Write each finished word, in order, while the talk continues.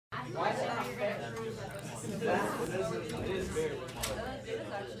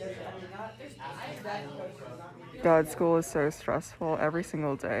God, school is so stressful. Every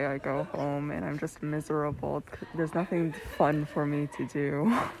single day I go home and I'm just miserable. There's nothing fun for me to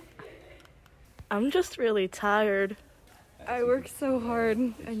do. I'm just really tired. I work so hard,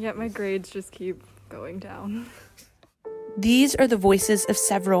 and yet my grades just keep going down. These are the voices of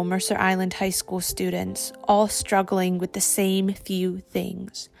several Mercer Island High School students, all struggling with the same few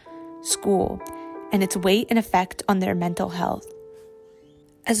things: school, and its weight and effect on their mental health.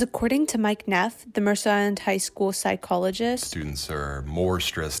 As according to Mike Neff, the Mercer Island High School psychologist, students are more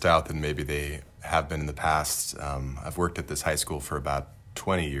stressed out than maybe they have been in the past. I've worked at this high school for about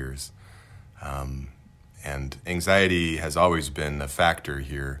 20 years, and anxiety has always been a factor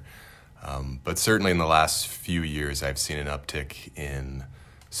here. But certainly in the last few years, I've seen an uptick in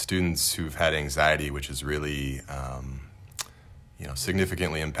students who've had anxiety, which has really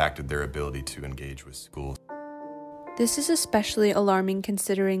significantly impacted their ability to engage with school. This is especially alarming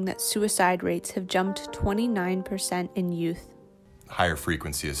considering that suicide rates have jumped 29% in youth. Higher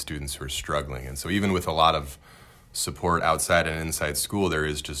frequency of students who are struggling. And so even with a lot of support outside and inside school, there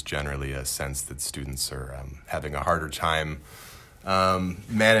is just generally a sense that students are having a harder time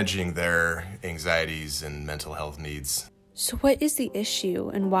managing their anxieties and mental health needs. So what is the issue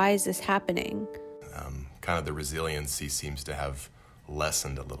and why is this happening? Kind of the resiliency seems to have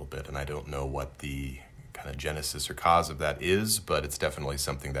lessened a little bit, and I don't know what the kind of genesis or cause of that is, but it's definitely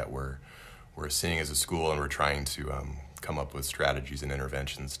something that we're seeing as a school, and we're trying to come up with strategies and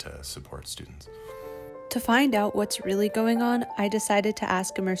interventions to support students. To find out what's really going on, I decided to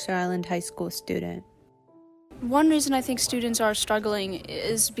ask a Mercer Island High School student. One reason I think students are struggling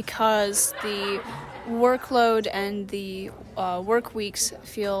is because the workload and the work weeks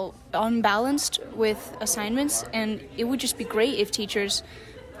feel unbalanced with assignments, and it would just be great if teachers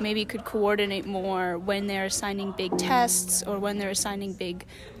maybe could coordinate more when they're assigning big tests or when they're assigning big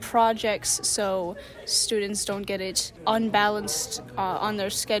projects, so students don't get it unbalanced on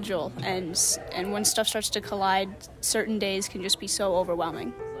their schedule, and when stuff starts to collide, certain days can just be so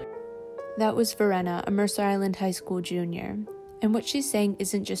overwhelming. That was Verena, a Mercer Island High School junior, and what she's saying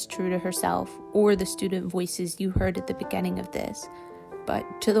isn't just true to herself or the student voices you heard at the beginning of this, but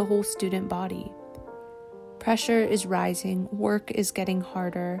to the whole student body. Pressure is rising, work is getting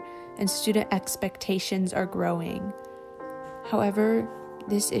harder, and student expectations are growing. However,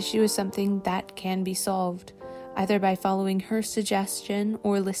 this issue is something that can be solved, either by following her suggestion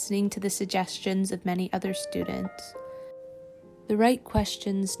or listening to the suggestions of many other students. The right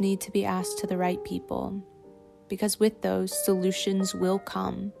questions need to be asked to the right people, because with those, solutions will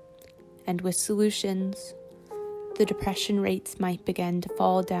come, and with solutions, the depression rates might begin to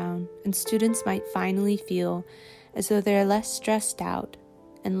fall down, and students might finally feel as though they're less stressed out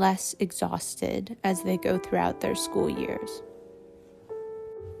and less exhausted as they go throughout their school years.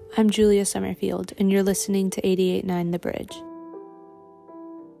 I'm Julia Summerfield, and you're listening to 88.9 The Bridge.